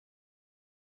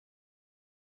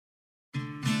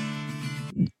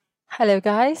Hello,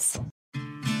 guys.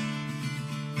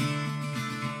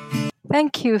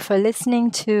 Thank you for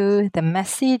listening to The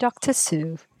Messy Dr.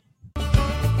 Sue.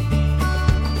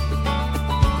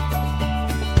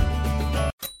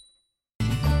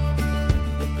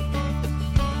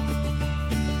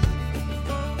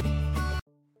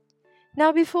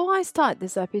 Now, before I start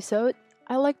this episode,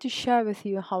 I'd like to share with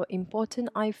you how important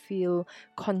I feel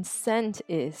consent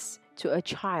is to a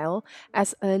child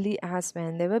as early as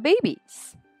when they were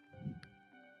babies.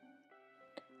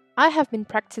 I have been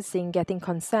practicing getting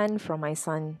consent from my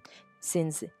son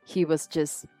since he was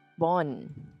just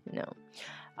born.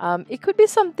 It could be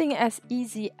something as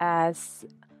easy as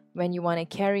when you want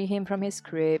to carry him from his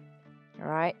crib,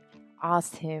 right?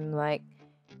 Ask him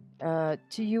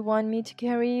do you want me to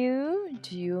carry you?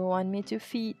 Do you want me to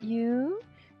feed you?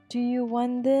 Do you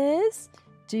want this?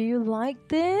 Do you like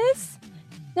this?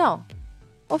 No.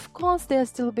 Of course, they're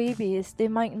still babies. They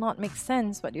might not make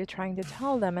sense what you're trying to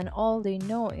tell them, and all they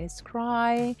know is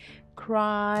cry,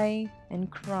 cry, and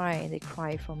cry. They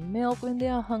cry for milk when they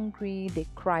are hungry. They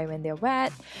cry when they're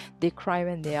wet. They cry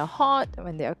when they are hot,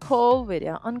 when they are cold, when they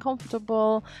are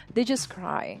uncomfortable. They just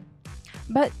cry.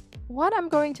 But what I'm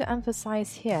going to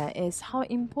emphasize here is how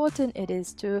important it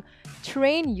is to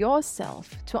train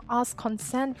yourself to ask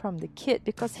consent from the kid,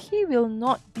 because he will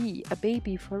not be a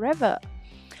baby forever.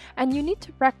 And you need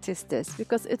to practice this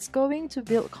because it's going to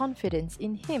build confidence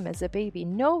in him as a baby,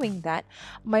 knowing that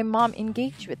my mom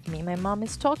engaged with me, my mom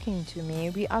is talking to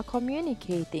me, we are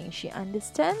communicating, she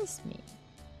understands me.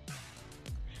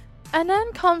 And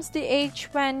then comes the age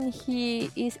when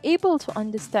he is able to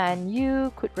understand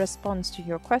you, could respond to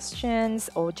your questions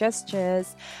or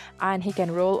gestures, and he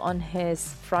can roll on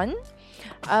his front.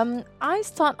 I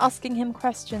start asking him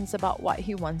questions about what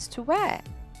he wants to wear.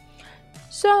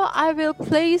 So I will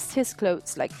place his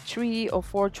clothes, like 3 or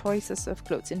 4 choices of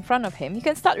clothes in front of him. You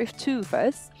can start with 2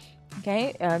 first,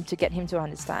 okay, to get him to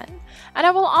understand. And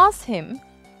I will ask him,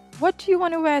 what do you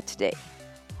want to wear today?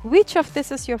 Which of this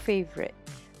is your favorite?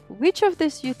 Which of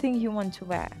this you think you want to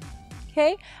wear?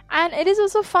 Okay, and it is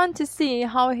also fun to see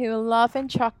how he will laugh and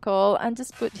chuckle and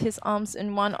just put his arms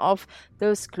in one of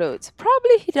those clothes.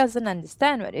 Probably he doesn't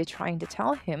understand what you're trying to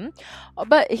tell him,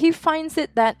 but he finds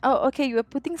it that, oh, okay, you are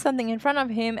putting something in front of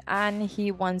him and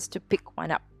he wants to pick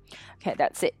one up. Okay,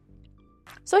 that's it.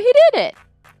 So he did it,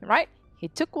 right? He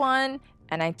took one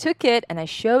and I took it and I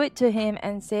show it to him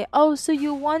and say, oh, so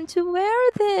you want to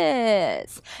wear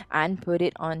this? And put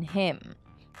it on him.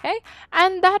 Okay,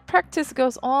 and that practice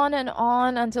goes on and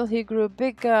on until he grew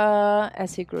bigger,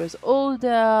 as he grows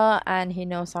older, and he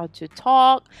knows how to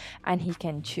talk, and he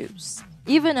can choose.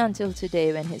 Even until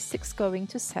today, when he's 6 going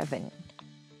to 7.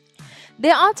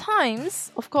 There are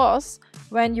times, of course,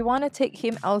 when you want to take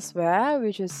him elsewhere,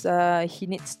 which is he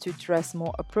needs to dress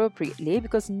more appropriately,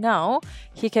 because now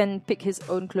he can pick his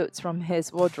own clothes from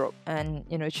his wardrobe and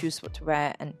choose what to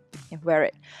wear and wear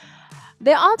it.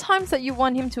 There are times that you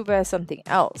want him to wear something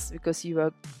else because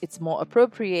it's more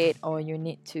appropriate, or you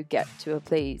need to get to a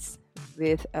place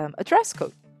with a dress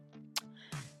code.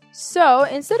 So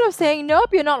instead of saying, nope,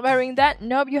 you're not wearing that,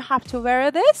 nope, you have to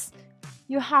wear this,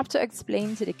 you have to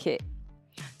explain to the kid.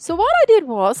 So what I did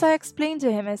was I explained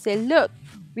to him, I said, look,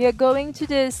 we are going to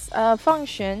this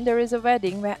function, there is a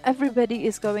wedding where everybody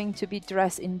is going to be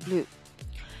dressed in blue.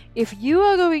 If you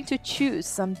are going to choose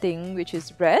something which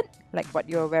is red, like what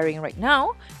you're wearing right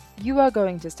now, you are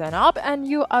going to stand up and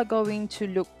you are going to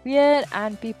look weird,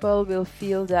 and people will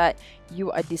feel that you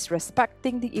are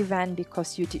disrespecting the event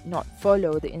because you did not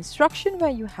follow the instruction where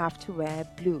you have to wear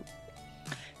blue.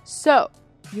 So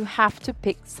you have to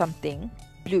pick something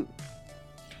blue.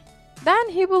 Then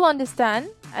he will understand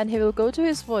and he will go to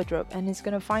his wardrobe and he's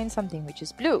going to find something which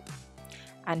is blue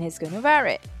and he's going to wear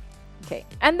it. Okay,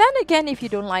 and then again, if you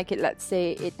don't like it, let's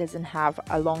say it doesn't have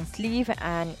a long sleeve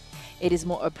and it is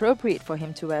more appropriate for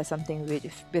him to wear something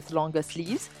with longer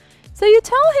sleeves, so you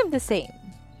tell him the same.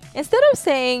 Instead of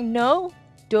saying no,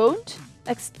 don't,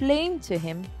 explain to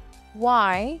him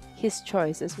why his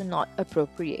choices were not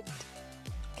appropriate.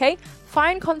 Okay,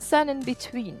 find consent in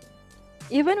between.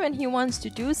 Even when he wants to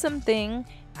do something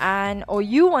or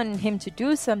you want him to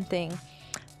do something,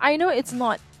 I know it's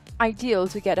not ideal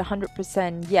to get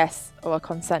 100% yes or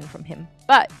consent from him,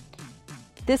 but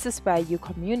this is where you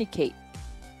communicate.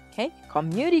 Okay,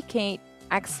 communicate,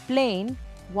 explain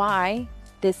why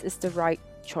this is the right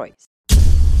choice.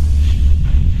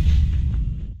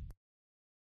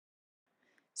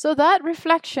 So that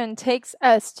reflection takes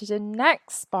us to the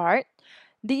next part,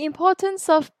 the importance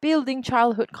of building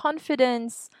childhood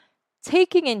confidence,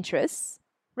 taking interests,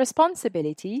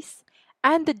 responsibilities,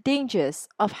 and the dangers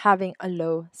of having a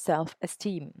low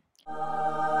self-esteem.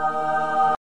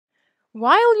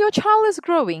 While your child is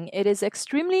growing, it is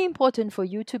extremely important for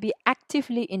you to be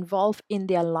actively involved in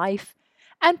their life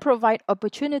and provide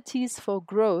opportunities for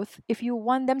growth if you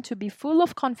want them to be full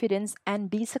of confidence and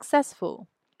be successful.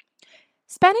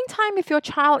 Spending time with your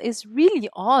child is really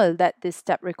all that this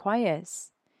step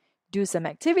requires. Do some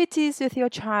activities with your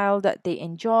child that they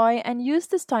enjoy and use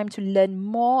this time to learn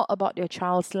more about your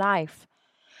child's life.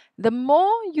 The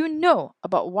more you know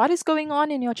about what is going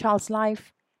on in your child's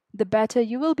life, the better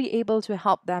you will be able to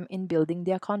help them in building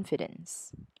their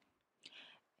confidence.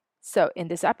 So, in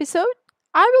this episode,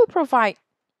 I will provide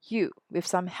you with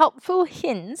some helpful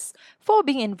hints for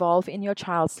being involved in your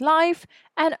child's life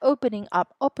and opening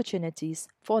up opportunities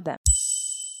for them.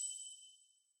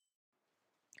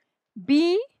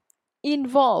 Be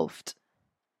involved.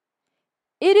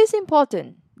 It is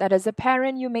important that as a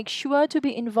parent you make sure to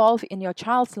be involved in your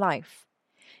child's life.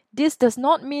 This does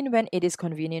not mean when it is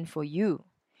convenient for you.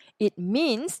 It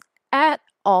means at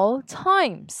all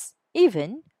times,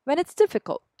 even when it's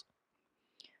difficult.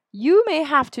 You may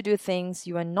have to do things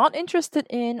you are not interested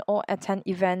in or attend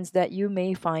events that you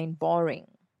may find boring.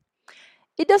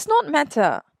 It does not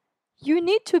matter. You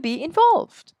need to be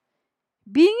involved.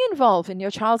 Being involved in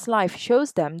your child's life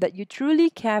shows them that you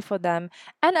truly care for them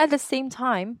and at the same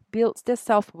time builds their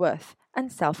self-worth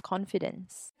and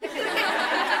self-confidence.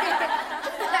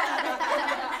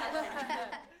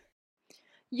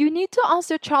 You need to ask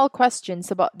your child questions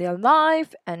about their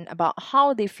life and about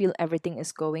how they feel everything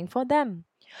is going for them.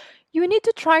 You need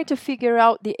to try to figure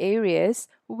out the areas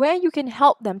where you can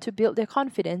help them to build their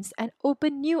confidence and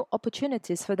open new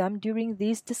opportunities for them during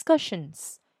these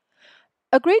discussions.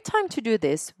 A great time to do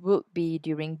this would be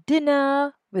during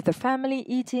dinner, with the family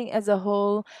eating as a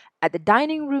whole, at the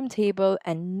dining room table,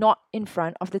 and not in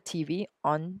front of the TV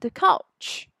on the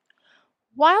couch.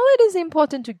 While it is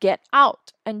important to get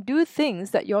out and do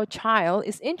things that your child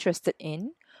is interested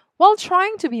in, while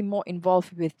trying to be more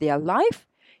involved with their life,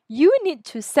 you need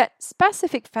to set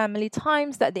specific family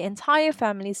times that the entire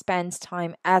family spends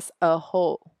time as a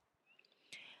whole.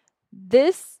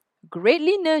 This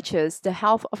greatly nurtures the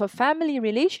health of a family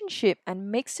relationship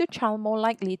and makes your child more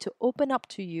likely to open up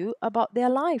to you about their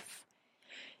life.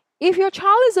 If your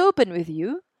child is open with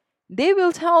you, they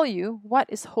will tell you what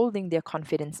is holding their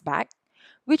confidence back,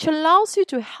 which allows you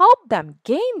to help them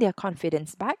gain their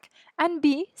confidence back and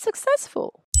be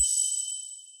successful.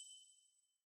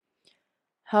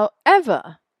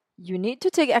 However, you need to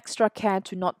take extra care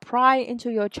to not pry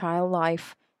into your child's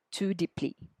life too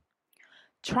deeply.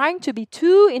 Trying to be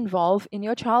too involved in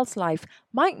your child's life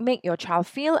might make your child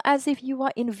feel as if you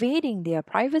are invading their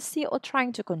privacy or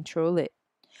trying to control it.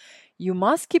 You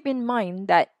must keep in mind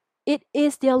that it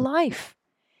is their life.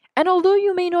 And although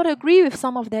you may not agree with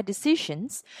some of their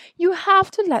decisions, you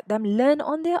have to let them learn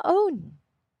on their own.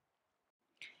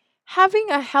 Having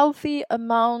a healthy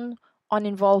amount on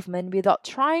involvement without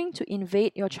trying to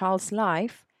invade your child's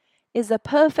life is a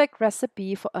perfect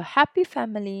recipe for a happy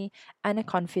family and a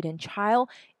confident child,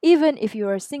 even if you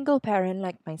are a single parent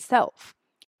like myself.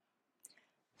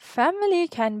 Family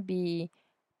can be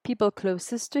people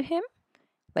closest to him,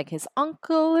 like his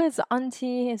uncle, his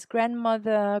auntie, his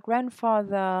grandmother,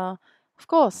 grandfather, of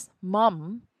course,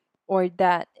 mom or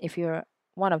dad if you're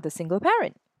one of the single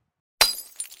parent.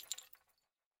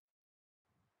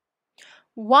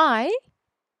 Why?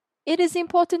 It is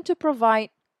important to provide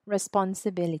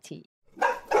responsibility.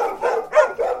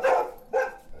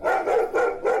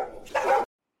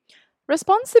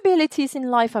 Responsibilities in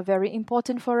life are very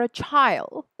important for a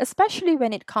child, especially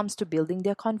when it comes to building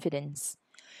their confidence.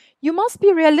 You must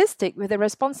be realistic with the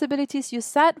responsibilities you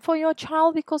set for your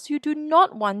child because you do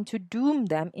not want to doom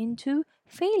them into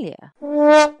failure.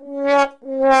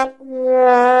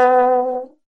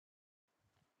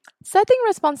 Setting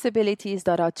responsibilities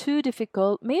that are too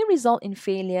difficult may result in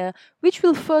failure, which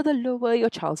will further lower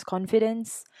your child's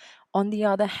confidence. On the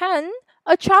other hand,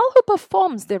 a child who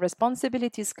performs their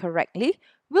responsibilities correctly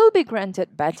will be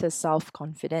granted better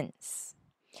self-confidence.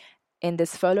 In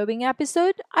this following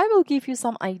episode, I will give you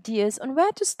some ideas on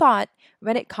where to start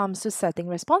when it comes to setting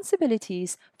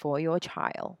responsibilities for your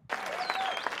child.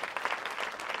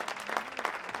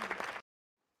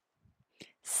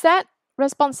 Set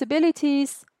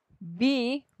responsibilities.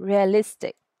 Be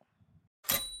realistic.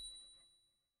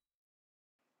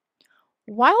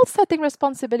 While setting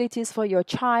responsibilities for your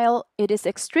child, it is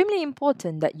extremely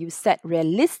important that you set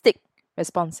realistic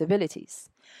responsibilities.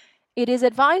 It is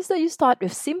advised that you start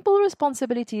with simple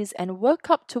responsibilities and work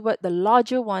up toward the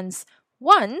larger ones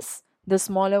once the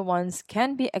smaller ones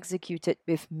can be executed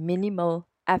with minimal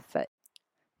effort.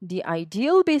 The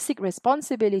ideal basic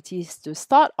responsibilities to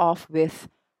start off with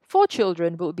for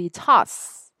children will be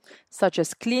tasks such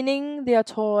as cleaning their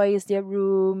toys, their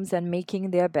rooms, and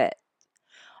making their bed.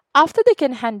 After they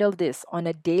can handle this on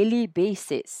a daily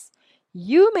basis,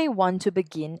 you may want to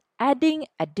begin adding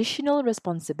additional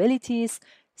responsibilities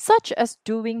such as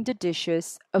doing the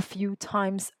dishes a few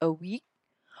times a week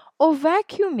or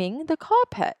vacuuming the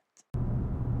carpet.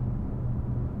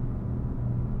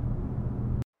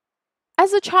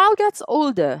 As a child gets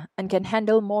older and can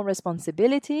handle more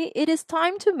responsibility, it is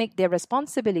time to make their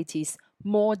responsibilities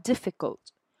more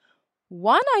difficult.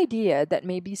 One idea that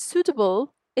may be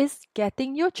suitable is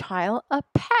getting your child a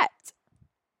pet.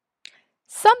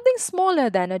 Something smaller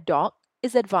than a dog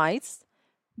is advised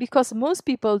because most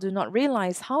people do not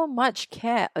realize how much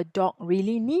care a dog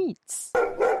really needs.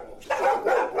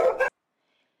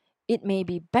 It may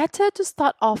be better to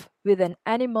start off with an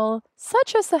animal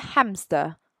such as a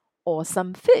hamster or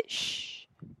some fish.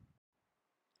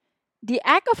 The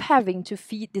act of having to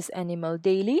feed this animal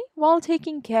daily while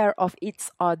taking care of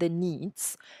its other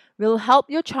needs will help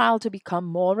your child to become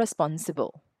more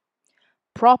responsible.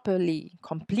 Properly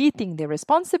completing their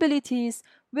responsibilities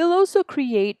will also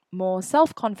create more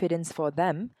self-confidence for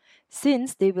them,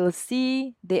 since they will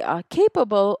see they are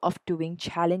capable of doing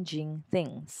challenging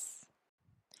things.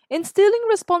 Instilling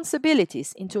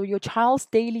responsibilities into your child's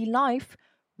daily life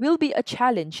will be a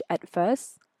challenge at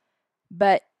first,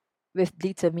 but with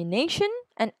determination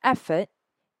and effort,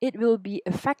 it will be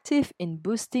effective in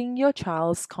boosting your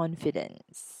child's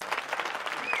confidence.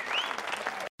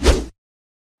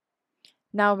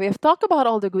 Now we have talked about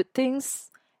all the good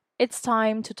things. It's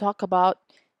time to talk about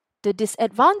the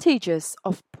disadvantages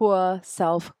of poor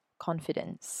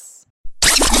self-confidence.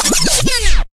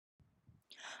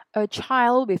 A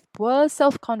child with poor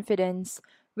self-confidence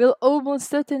will almost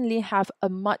certainly have a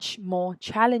much more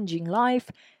challenging life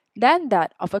than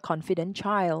that of a confident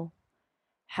child.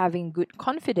 Having good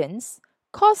confidence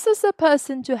causes a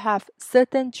person to have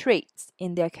certain traits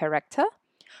in their character,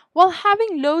 while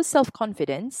having low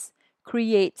self-confidence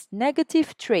creates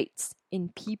negative traits in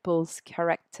people's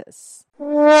characters.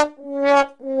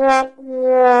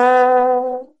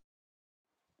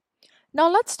 Now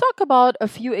let's talk about a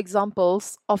few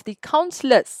examples of the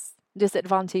countless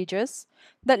disadvantages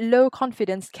that low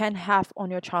confidence can have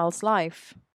on your child's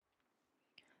life.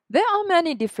 There are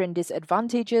many different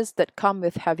disadvantages that come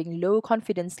with having low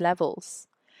confidence levels.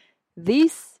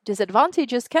 These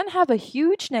disadvantages can have a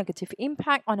huge negative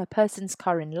impact on a person's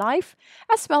current life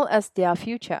as well as their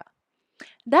future.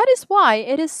 That is why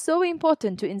it is so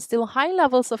important to instill high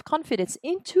levels of confidence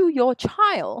into your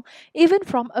child, even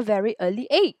from a very early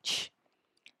age.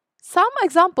 Some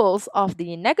examples of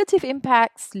the negative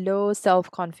impacts low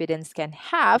self-confidence can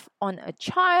have on a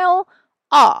child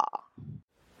are: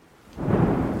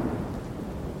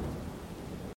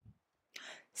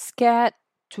 scared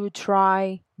to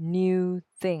try new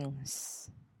things.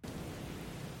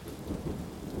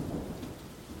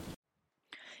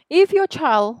 If your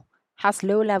child has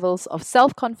low levels of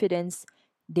self-confidence,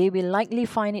 they will likely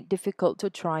find it difficult to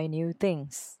try new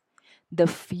things. The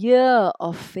fear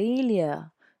of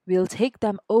failure will take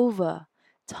them over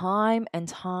time and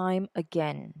time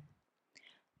again.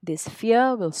 This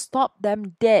fear will stop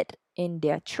them dead in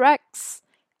their tracks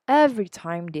every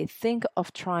time they think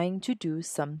of trying to do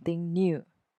something new.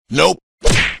 Nope.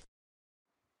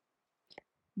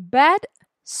 Bad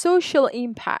social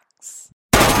impacts.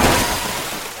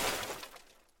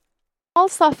 All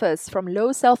suffers from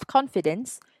low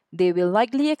self-confidence, they will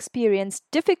likely experience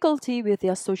difficulty with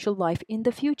their social life in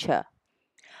the future.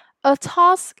 A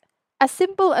task as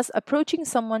simple as approaching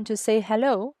someone to say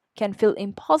hello can feel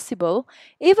impossible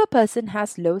if a person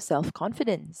has low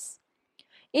self-confidence.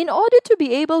 In order to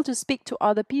be able to speak to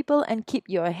other people and keep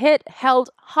your head held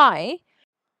high,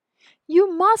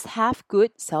 you must have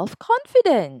good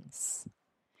self-confidence.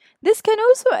 This can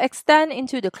also extend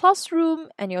into the classroom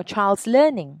and your child's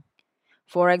learning.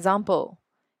 For example,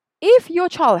 if your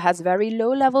child has very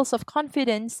low levels of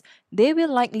confidence, they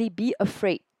will likely be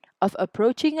afraid of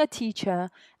approaching a teacher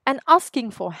and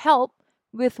asking for help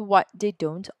with what they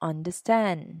don't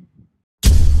understand.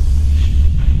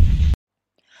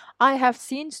 I have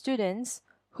seen students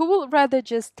who would rather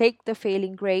just take the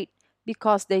failing grade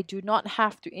because they do not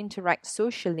have to interact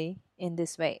socially in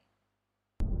this way.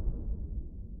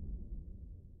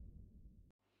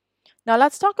 Now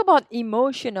let's talk about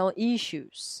emotional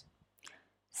issues.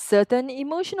 Certain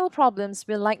emotional problems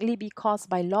will likely be caused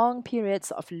by long periods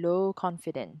of low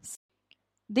confidence.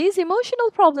 These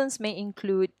emotional problems may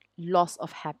include loss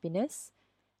of happiness,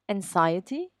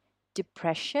 anxiety,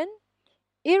 depression,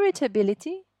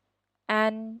 irritability,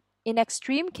 and, in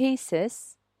extreme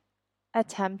cases,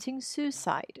 attempting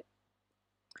suicide.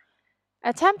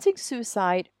 Attempting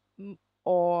suicide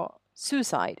or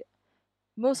suicide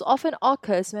most often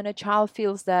occurs when a child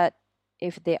feels that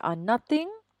if they are nothing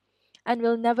and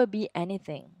will never be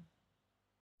anything.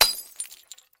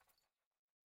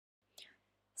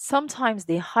 Sometimes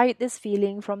they hide this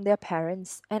feeling from their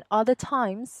parents, and other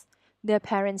times their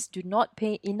parents do not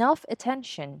pay enough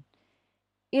attention.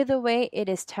 Either way, it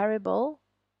is terrible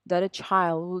that a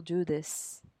child will do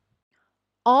this.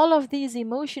 All of these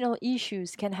emotional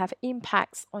issues can have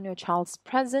impacts on your child's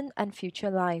present and future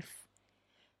life.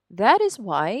 That is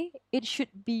why it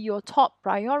should be your top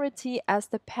priority as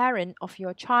the parent of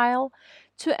your child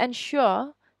to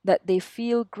ensure that they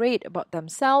feel great about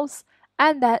themselves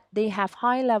and that they have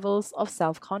high levels of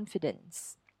self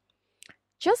confidence.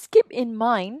 Just keep in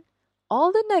mind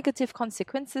all the negative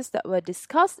consequences that were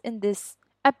discussed in this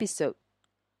episode,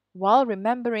 while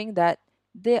remembering that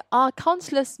there are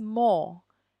countless more,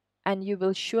 and you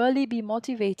will surely be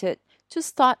motivated to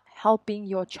start helping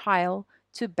your child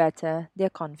to better their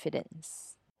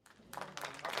confidence.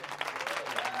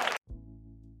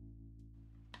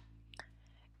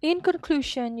 In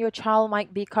conclusion, your child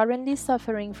might be currently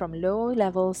suffering from low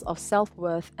levels of self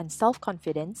worth and self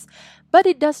confidence, but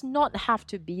it does not have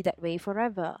to be that way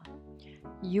forever.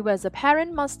 You, as a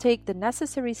parent, must take the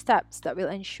necessary steps that will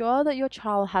ensure that your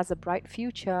child has a bright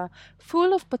future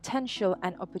full of potential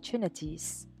and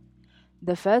opportunities.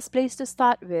 The first place to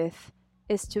start with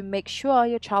is to make sure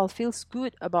your child feels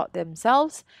good about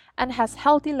themselves and has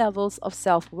healthy levels of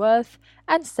self worth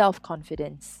and self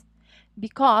confidence,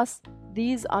 because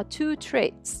these are two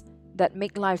traits that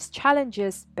make life's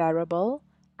challenges bearable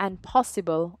and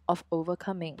possible of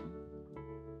overcoming.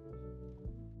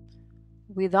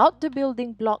 Without the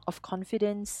building block of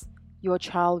confidence, your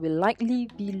child will likely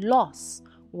be lost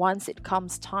once it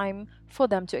comes time for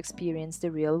them to experience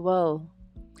the real world.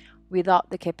 Without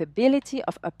the capability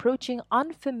of approaching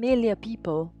unfamiliar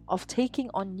people, of taking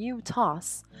on new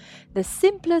tasks, the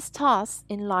simplest tasks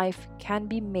in life can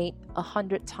be made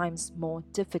 100 times more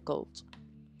difficult.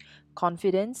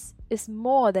 Confidence is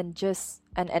more than just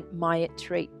an admired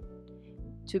trait.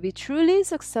 To be truly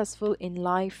successful in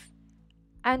life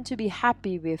and to be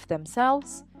happy with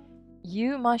themselves,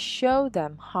 you must show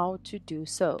them how to do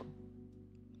so.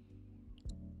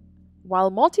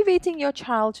 While motivating your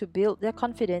child to build their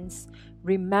confidence,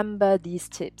 remember these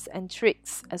tips and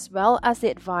tricks as well as the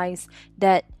advice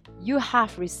that you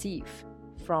have received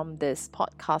from this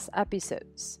podcast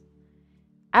episodes,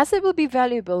 as it will be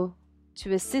valuable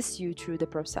to assist you through the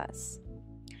process.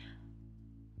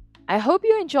 I hope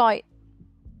you enjoyed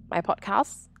my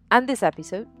podcast and this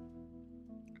episode,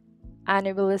 and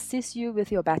it will assist you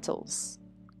with your battles.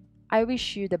 I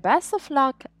wish you the best of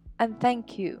luck and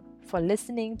thank you for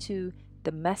listening to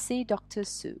The Messy Dr.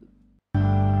 Sue.